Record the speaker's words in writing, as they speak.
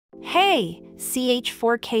Hey,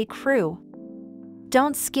 CH4K crew!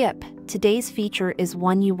 Don't skip, today's feature is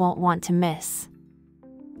one you won't want to miss.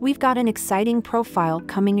 We've got an exciting profile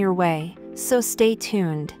coming your way, so stay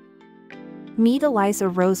tuned. Meet Eliza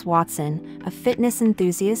Rose Watson, a fitness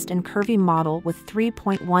enthusiast and curvy model with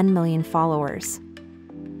 3.1 million followers.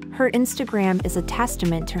 Her Instagram is a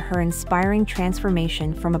testament to her inspiring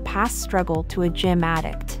transformation from a past struggle to a gym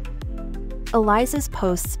addict. Eliza's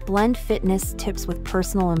posts blend fitness tips with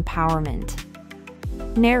personal empowerment.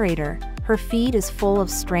 Narrator: her feed is full of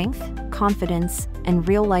strength, confidence, and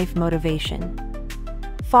real-life motivation.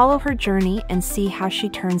 Follow her journey and see how she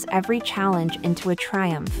turns every challenge into a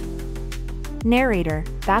triumph. Narrator: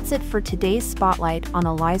 that's it for today's spotlight on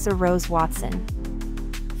Eliza Rose Watson.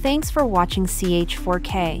 Thanks for watching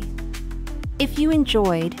CH4K. If you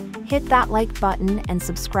enjoyed, hit that like button and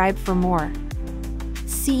subscribe for more.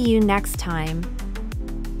 See you next time.